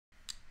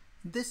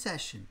In this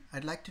session,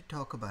 I'd like to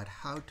talk about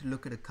how to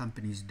look at a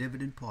company's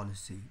dividend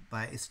policy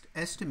by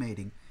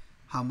estimating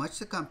how much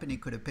the company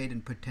could have paid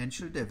in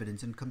potential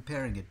dividends and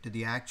comparing it to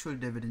the actual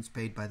dividends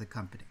paid by the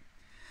company.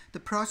 The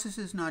process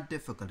is not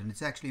difficult, and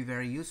it's actually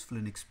very useful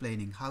in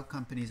explaining how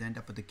companies end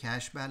up with the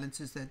cash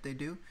balances that they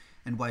do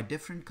and why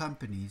different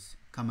companies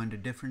come under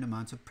different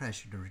amounts of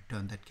pressure to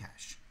return that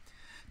cash.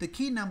 The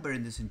key number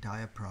in this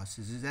entire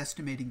process is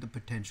estimating the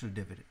potential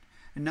dividend,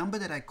 a number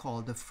that I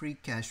call the free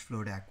cash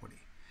flow to equity.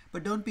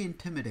 But don't be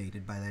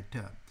intimidated by that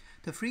term.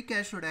 The free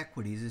cash flow to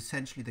equity is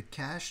essentially the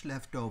cash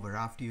left over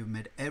after you've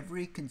met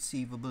every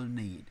conceivable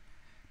need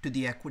to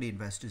the equity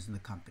investors in the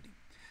company.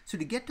 So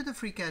to get to the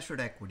free cash flow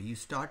to equity, you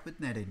start with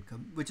net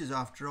income, which is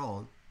after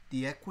all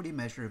the equity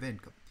measure of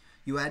income.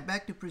 You add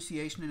back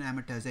depreciation and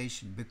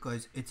amortization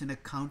because it's an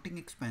accounting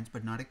expense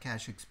but not a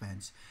cash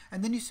expense.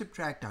 And then you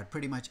subtract out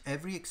pretty much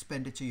every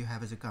expenditure you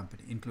have as a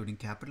company, including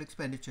capital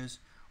expenditures,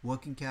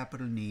 working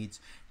capital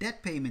needs,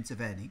 debt payments if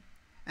any,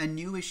 and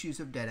new issues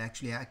of debt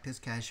actually act as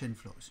cash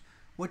inflows.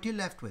 What you're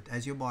left with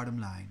as your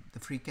bottom line, the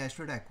free cash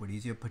flow to equity,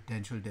 is your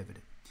potential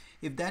dividend.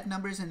 If that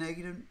number is a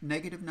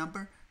negative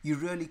number, you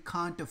really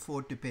can't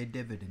afford to pay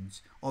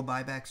dividends or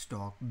buy back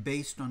stock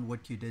based on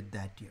what you did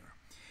that year.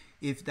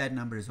 If that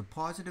number is a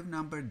positive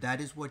number, that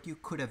is what you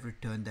could have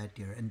returned that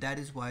year, and that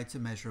is why it's a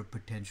measure of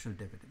potential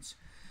dividends.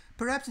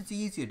 Perhaps it's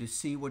easier to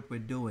see what we're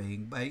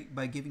doing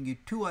by giving you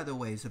two other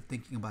ways of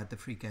thinking about the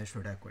free cash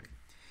flow to equity.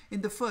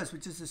 In the first,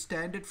 which is the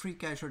standard free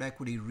cash flow to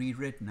equity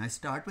rewritten, I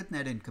start with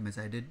net income as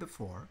I did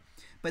before,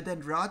 but then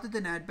rather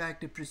than add back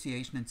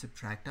depreciation and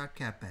subtract out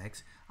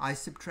capex, I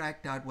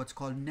subtract out what's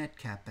called net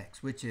capex,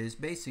 which is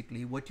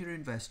basically what you're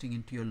investing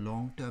into your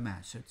long-term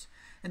assets.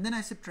 And then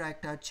I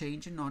subtract out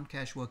change in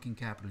non-cash working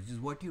capital, which is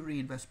what you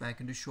reinvest back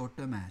into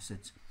short-term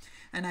assets.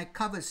 And I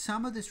cover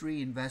some of this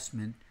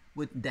reinvestment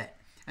with debt.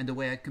 And the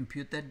way I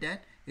compute that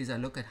debt is I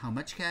look at how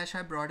much cash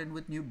I brought in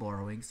with new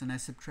borrowings and I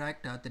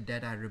subtract out the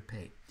debt I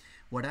repaid.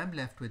 What I'm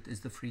left with is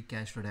the free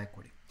cash flow to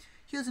equity.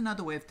 Here's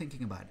another way of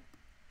thinking about it.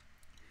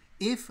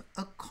 If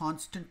a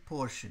constant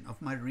portion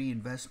of my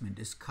reinvestment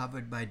is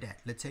covered by debt,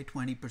 let's say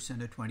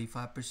 20% or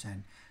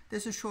 25%,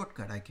 there's a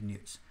shortcut I can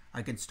use.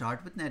 I can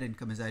start with net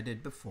income as I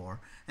did before,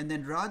 and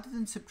then rather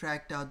than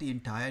subtract out the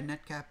entire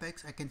net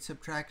capex, I can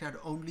subtract out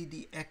only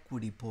the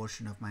equity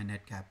portion of my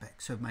net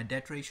capex. So if my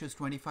debt ratio is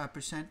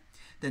 25%,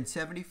 then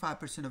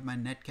 75% of my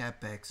net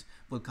capex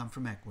will come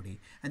from equity,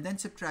 and then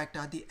subtract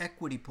out the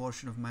equity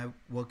portion of my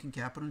working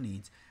capital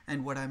needs,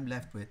 and what I'm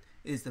left with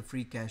is the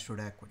free cash flow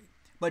to equity.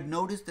 But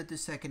notice that the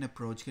second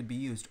approach can be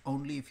used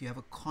only if you have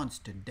a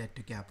constant debt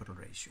to capital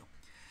ratio.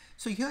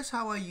 So here's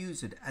how I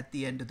use it at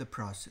the end of the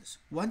process.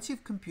 Once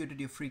you've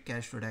computed your free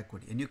cash flow to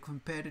equity and you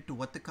compared it to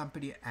what the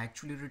company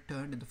actually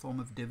returned in the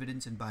form of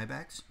dividends and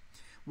buybacks,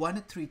 one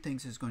of three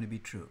things is going to be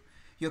true.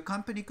 Your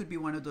company could be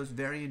one of those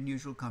very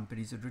unusual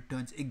companies that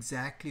returns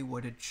exactly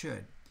what it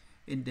should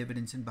in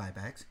dividends and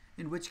buybacks,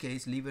 in which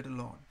case leave it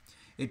alone.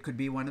 It could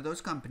be one of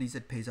those companies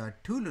that pays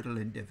out too little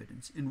in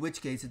dividends, in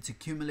which case it's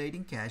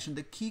accumulating cash, and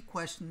the key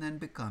question then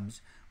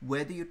becomes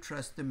whether you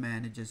trust the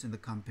managers in the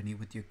company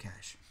with your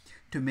cash.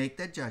 To make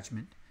that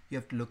judgment, you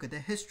have to look at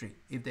their history.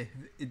 If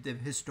they've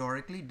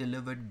historically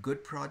delivered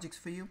good projects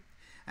for you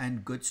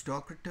and good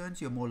stock returns,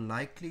 you're more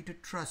likely to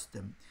trust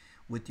them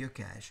with your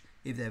cash.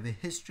 If they have a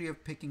history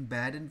of picking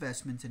bad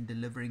investments and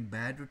delivering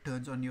bad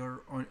returns on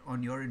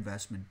your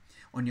investment,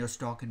 on your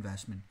stock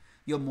investment,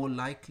 you're more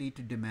likely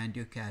to demand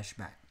your cash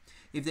back.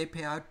 If they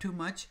pay out too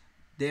much,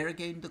 there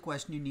again the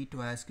question you need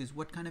to ask is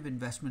what kind of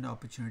investment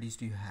opportunities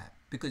do you have?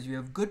 Because if you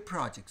have good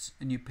projects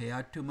and you pay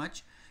out too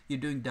much, you're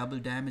doing double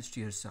damage to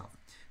yourself.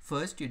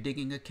 First, you're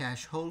digging a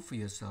cash hole for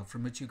yourself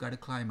from which you got to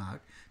climb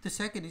out. The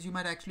second is you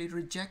might actually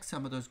reject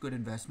some of those good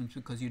investments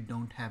because you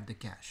don't have the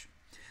cash.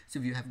 So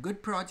if you have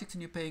good projects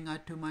and you're paying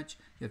out too much,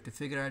 you have to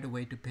figure out a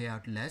way to pay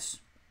out less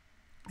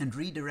and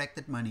redirect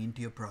that money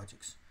into your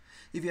projects.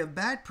 If you have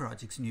bad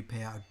projects and you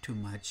pay out too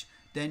much,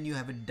 then you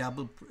have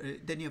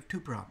two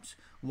problems.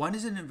 One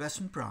is an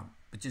investment problem,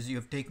 which is you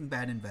have taken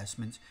bad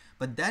investments,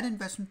 but that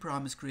investment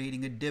problem is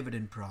creating a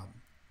dividend problem,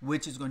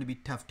 which is going to be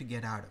tough to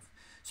get out of.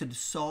 So to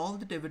solve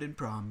the dividend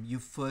problem, you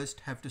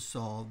first have to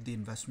solve the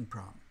investment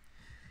problem.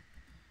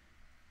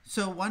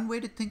 So one way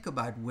to think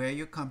about where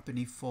your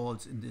company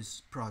falls in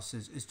this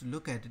process is to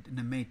look at it in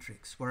a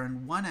matrix, where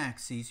on one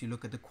axis you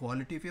look at the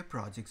quality of your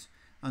projects,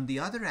 on the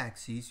other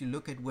axis you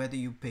look at whether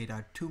you paid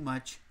out too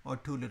much or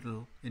too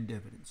little in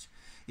dividends.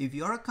 If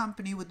you're a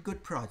company with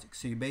good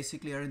projects, so you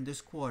basically are in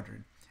this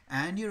quadrant,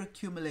 and you're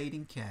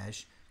accumulating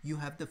cash, you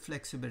have the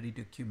flexibility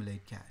to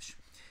accumulate cash.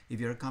 If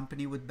you're a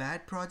company with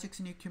bad projects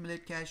and you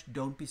accumulate cash,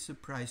 don't be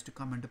surprised to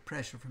come under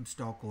pressure from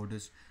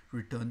stockholders,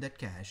 return that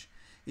cash.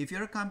 If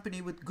you're a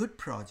company with good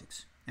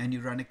projects and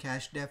you run a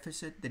cash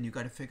deficit, then you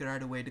got to figure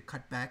out a way to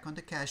cut back on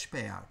the cash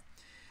payout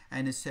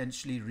and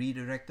essentially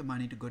redirect the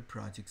money to good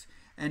projects.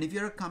 And if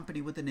you're a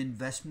company with an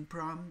investment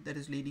problem that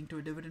is leading to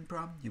a dividend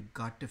problem, you've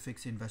got to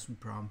fix the investment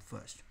problem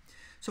first.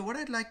 So what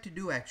I'd like to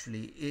do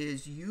actually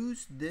is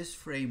use this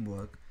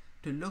framework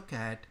to look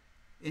at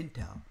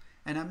Intel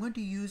And I'm going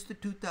to use the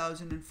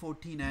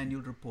 2014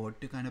 annual report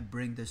to kind of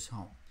bring this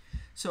home.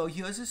 So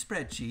here's a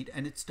spreadsheet,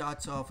 and it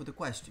starts off with a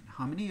question.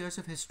 How many years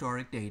of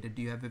historic data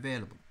do you have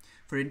available?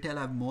 For Intel,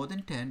 I have more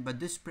than 10, but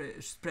this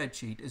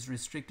spreadsheet is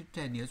restricted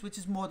to 10 years, which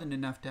is more than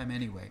enough time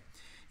anyway.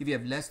 If you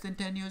have less than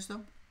 10 years,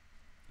 though,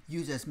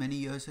 use as many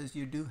years as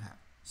you do have.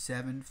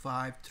 7,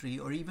 5, 3,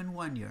 or even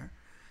 1 year.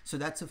 So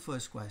that's the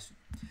first question.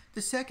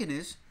 The second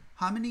is,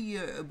 how many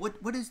years,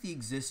 what is the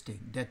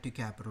existing debt to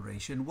capital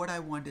ratio? And what I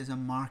want is a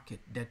market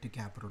debt to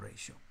capital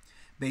ratio.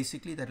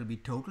 Basically, that'll be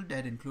total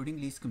debt, including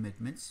lease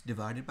commitments,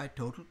 divided by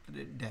total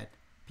debt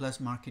plus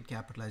market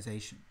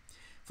capitalization.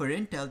 For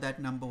Intel,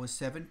 that number was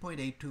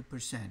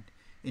 7.82%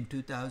 in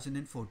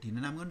 2014,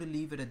 and I'm going to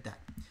leave it at that.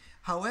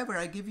 However,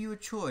 I give you a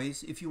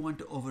choice if you want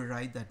to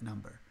override that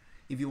number.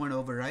 If you want to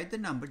override the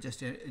number,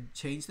 just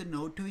change the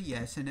no to a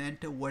yes and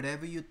enter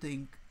whatever you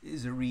think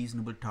is a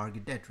reasonable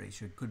target debt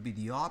ratio. It could be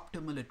the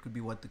optimal, it could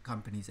be what the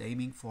company is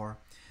aiming for.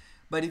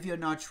 But if you're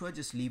not sure,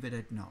 just leave it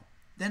at no.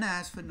 Then I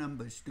ask for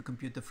numbers to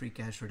compute the free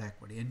cash flow to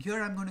equity. And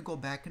here I'm going to go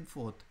back and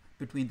forth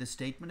between the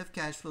statement of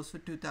cash flows for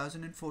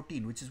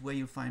 2014, which is where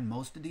you'll find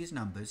most of these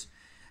numbers,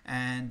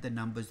 and the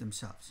numbers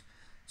themselves.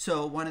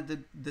 So one of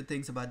the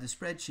things about the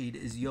spreadsheet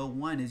is year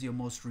one is your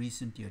most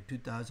recent year,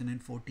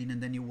 2014,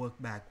 and then you work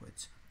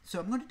backwards. So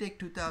I'm going to take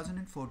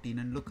 2014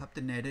 and look up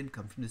the net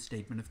income from the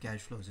statement of cash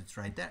flows. It's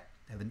right there,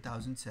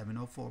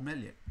 $11,704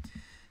 million.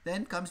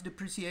 Then comes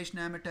depreciation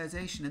and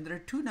amortization, and there are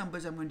two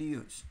numbers I'm going to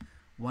use.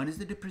 One is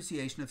the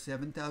depreciation of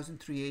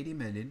 $7,380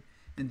 million,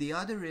 and the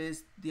other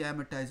is the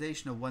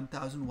amortization of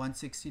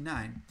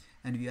 $1,169.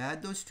 And if you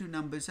add those two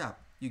numbers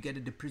up, you get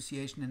a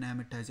depreciation and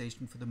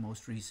amortization for the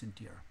most recent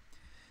year.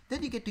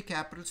 Then you get to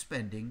capital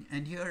spending,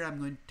 and here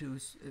I'm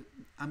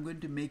going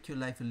to make your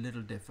life a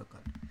little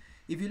difficult.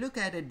 If you look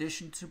at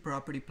additions to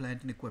property,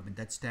 plant, and equipment,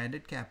 that's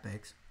standard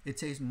CapEx, it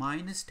says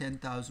minus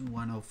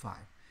 $10,105.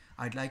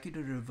 I'd like you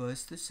to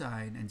reverse the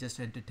sign and just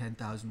enter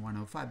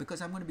 $10,105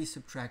 because I'm going to be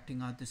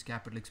subtracting out this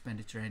capital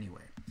expenditure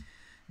anyway.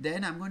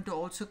 Then I'm going to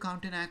also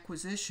count in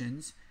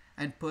acquisitions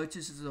and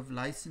purchases of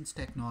licensed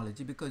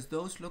technology because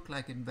those look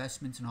like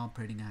investments in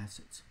operating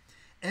assets.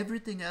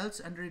 Everything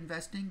else under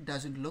investing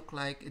doesn't look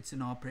like it's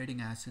an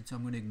operating asset, so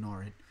I'm going to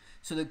ignore it.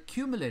 So the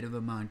cumulative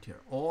amount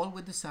here, all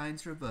with the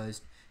signs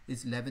reversed,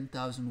 is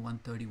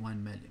 $11,131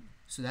 million.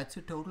 So that's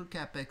the total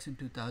CapEx in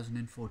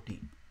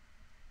 2014.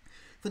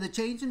 For the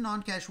change in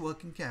non-cash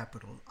working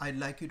capital, I'd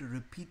like you to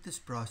repeat this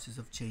process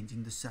of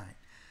changing the sign.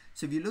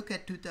 So if you look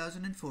at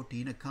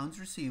 2014, accounts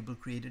receivable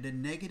created a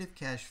negative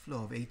cash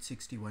flow of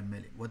 $861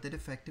 million. What that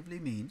effectively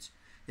means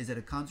is that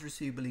accounts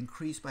receivable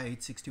increased by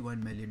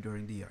 $861 million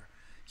during the year.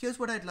 Here's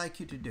what I'd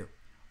like you to do.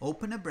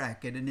 Open a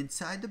bracket, and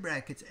inside the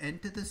brackets,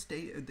 enter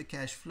the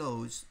cash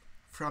flows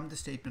from the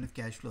statement of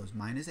cash flows.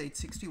 Minus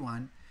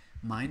 861,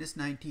 minus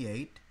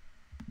 98,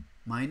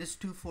 minus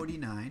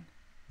 249,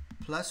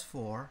 plus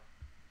 4,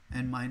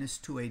 and minus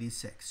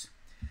 286.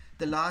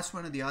 The last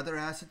one are the other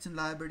assets and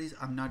liabilities.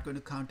 I'm not going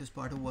to count as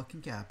part of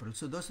working capital.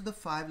 So those are the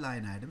 5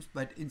 line items,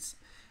 but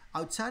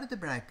outside of the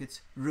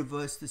brackets,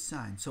 reverse the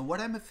sign. So what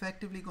I'm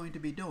effectively going to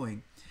be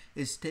doing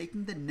is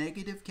taking the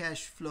negative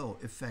cash flow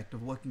effect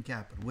of working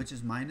capital, which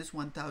is minus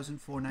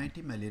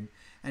 $1,490 million,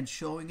 and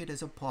showing it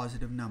as a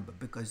positive number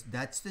because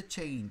that's the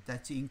change,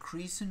 that's the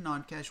increase in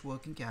non-cash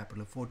working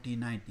capital of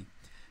 $1,490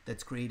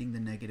 that's creating the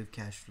negative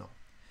cash flow.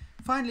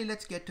 Finally,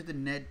 let's get to the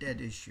net debt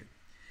issue.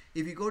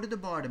 If you go to the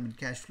bottom in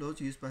cash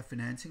flows used by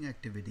financing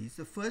activities,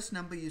 the first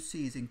number you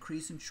see is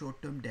increase in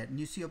short-term debt, and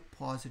you see a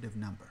positive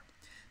number.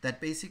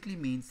 That basically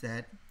means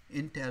that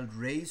Intel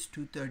raised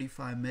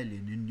 $235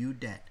 million in new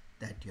debt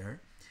that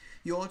year.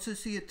 You also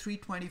see a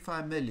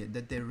 $325 million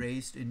that they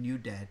raised in new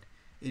debt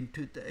in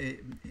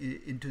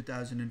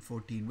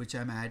 2014, which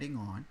I'm adding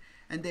on,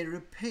 and they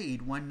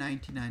repaid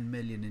 $199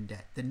 million in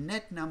debt. The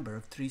net number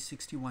of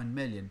 $361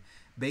 million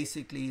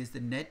basically is the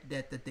net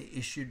debt that they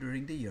issued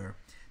during the year.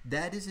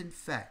 That is in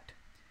fact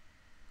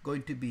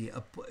going to be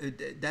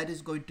that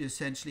is going to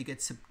essentially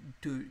get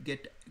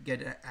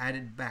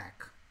added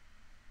back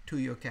to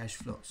your cash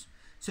flows.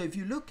 So if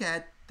you look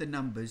at the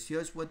numbers,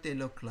 here's what they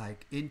look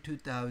like in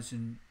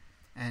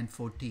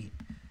 2014.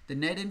 The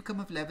net income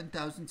of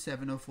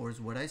 $11,704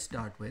 is what I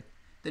start with.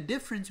 The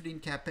difference between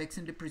capex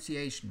and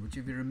depreciation, which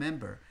if you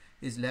remember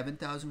is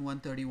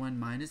 $11,131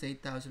 minus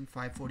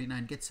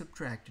 $8,549, gets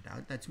subtracted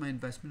out. That's my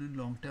investment in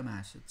long-term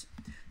assets.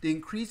 The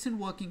increase in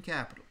working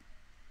capital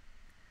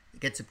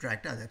gets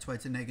subtracted out. That's why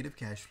it's a negative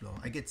cash flow.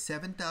 I get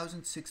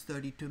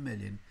 $7,632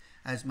 million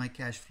as my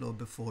cash flow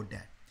before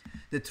debt.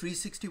 The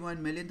 $361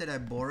 million that I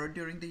borrowed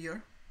during the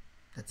year,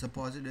 that's a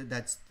positive,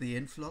 that's the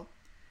inflow,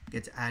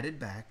 gets added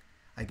back.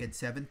 I get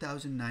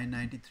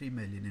 $7,993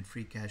 million in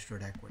free cash flow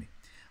equity.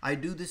 I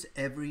do this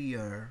every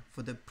year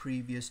for the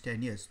previous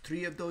 10 years.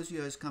 3 of those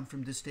years come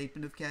from the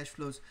statement of cash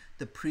flows.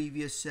 The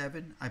previous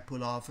 7 I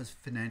pull off as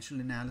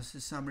financial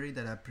analysis summary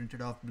that I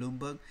printed off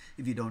Bloomberg.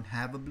 If you don't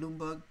have a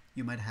Bloomberg,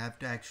 you might have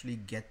to actually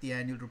get the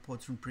annual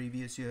reports from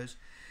previous years.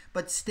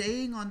 But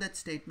staying on that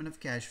statement of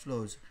cash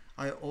flows,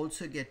 I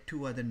also get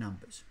 2 other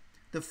numbers.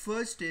 The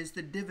first is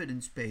the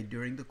dividends paid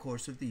during the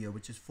course of the year,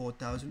 which is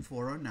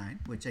 4,409,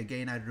 which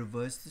again I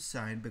reversed the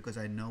sign because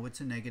I know it's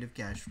a negative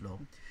cash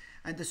flow,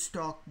 and the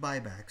stock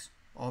buybacks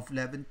of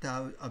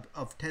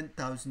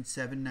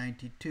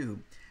 10,792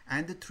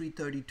 and the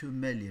 332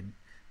 million,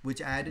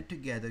 which added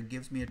together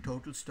gives me a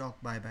total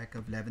stock buyback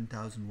of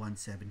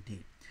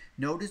 11,117.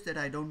 Notice that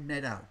I don't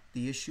net out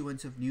the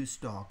issuance of new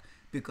stock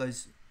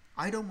because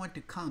I don't want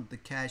to count the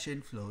cash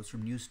inflows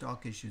from new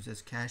stock issues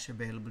as cash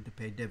available to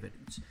pay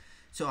dividends.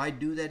 So I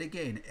do that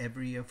again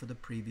every year for the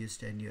previous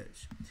 10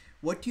 years.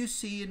 What you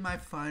see in my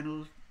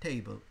final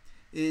table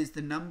is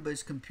the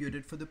numbers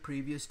computed for the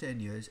previous 10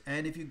 years,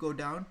 and if you go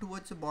down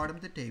towards the bottom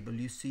of the table,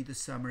 you see the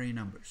summary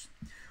numbers.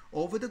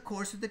 Over the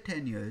course of the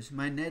 10 years,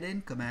 my net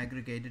income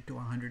aggregated to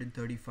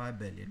 135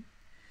 billion.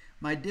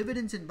 My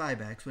dividends and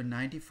buybacks were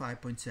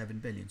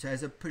 95.7 billion. So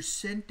as a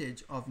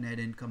percentage of net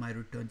income, I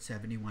returned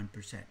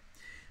 71%.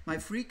 My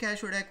free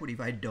cash flow equity,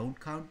 if I don't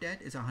count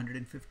debt, is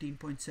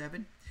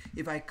 115.7.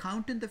 If I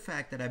count in the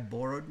fact that I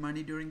borrowed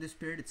money during this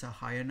period, it's a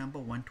higher number,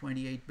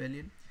 128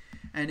 billion.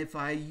 And if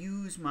I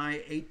use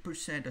my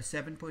 8% or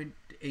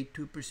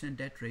 7.82%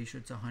 debt ratio,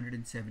 it's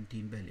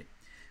 117 billion.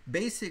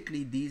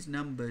 Basically, these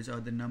numbers are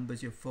the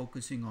numbers you're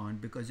focusing on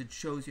because it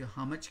shows you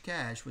how much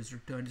cash was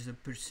returned as a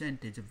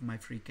percentage of my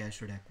free cash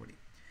flow equity.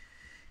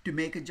 To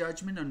make a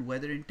judgment on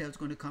whether Intel's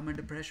going to come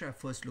under pressure, I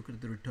first look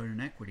at the return on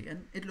equity,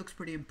 and it looks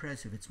pretty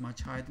impressive. It's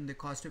much higher than the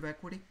cost of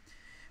equity.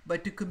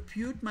 But to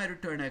compute my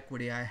return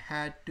equity, I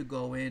had to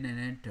go in and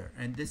enter.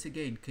 And this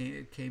again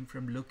came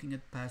from looking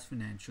at past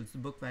financials, the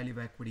book value of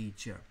equity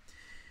each year.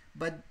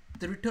 But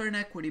the return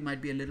equity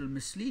might be a little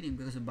misleading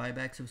because the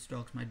buybacks of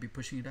stocks might be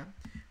pushing it up.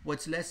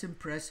 What's less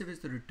impressive is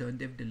the return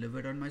they've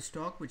delivered on my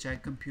stock, which I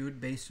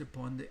compute based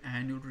upon the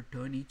annual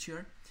return each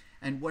year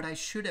and what I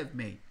should have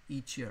made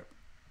each year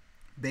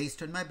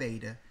based on my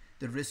beta,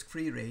 the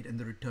risk-free rate, and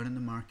the return in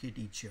the market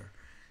each year.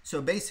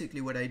 So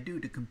basically what I do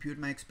to compute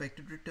my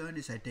expected return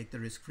is I take the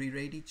risk-free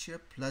rate each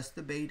year plus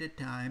the beta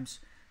times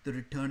the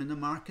return in the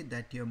market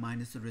that year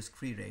minus the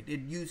risk-free rate.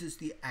 It uses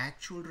the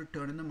actual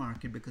return in the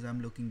market because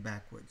I'm looking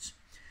backwards.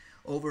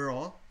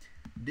 Overall,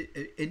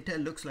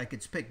 Intel looks like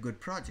it's picked good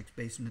projects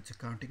based on its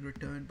accounting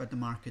return, but the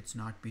market's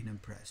not been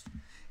impressed.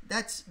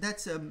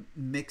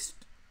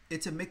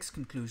 It's a mixed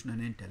conclusion on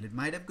Intel. It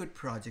might have good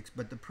projects,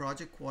 but the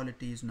project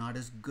quality is not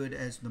as good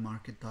as the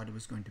market thought it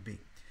was going to be.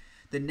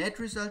 The net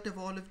result of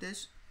all of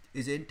this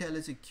is Intel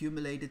has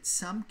accumulated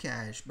some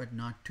cash, but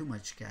not too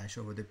much cash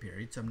over the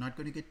period. So I'm not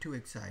going to get too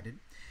excited.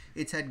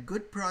 It's had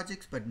good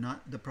projects, but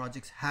the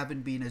projects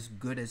haven't been as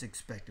good as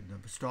expected.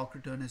 The stock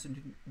return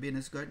hasn't been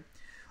as good.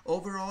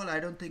 Overall,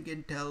 I don't think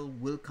Intel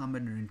will come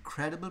under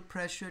incredible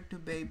pressure to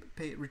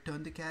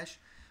return the cash.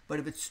 But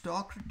if its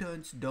stock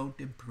returns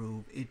don't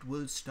improve, it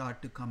will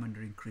start to come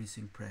under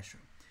increasing pressure.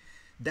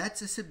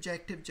 That's a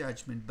subjective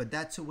judgment, but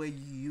that's a way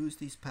you use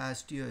these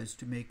past years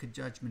to make a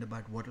judgment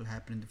about what will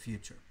happen in the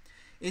future.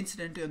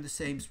 Incidentally, on the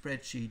same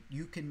spreadsheet,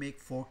 you can make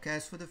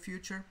forecasts for the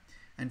future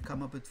and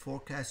come up with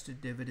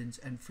forecasted dividends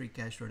and free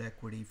cash flow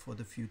equity for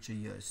the future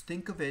years.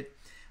 Think of it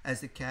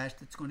as the cash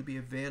that's going to be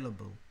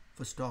available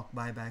for stock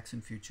buybacks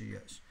in future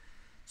years.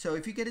 So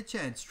if you get a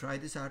chance, try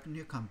this out in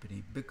your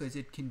company because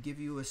it can give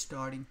you a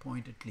starting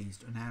point at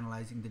least on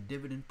analyzing the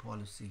dividend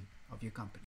policy of your company.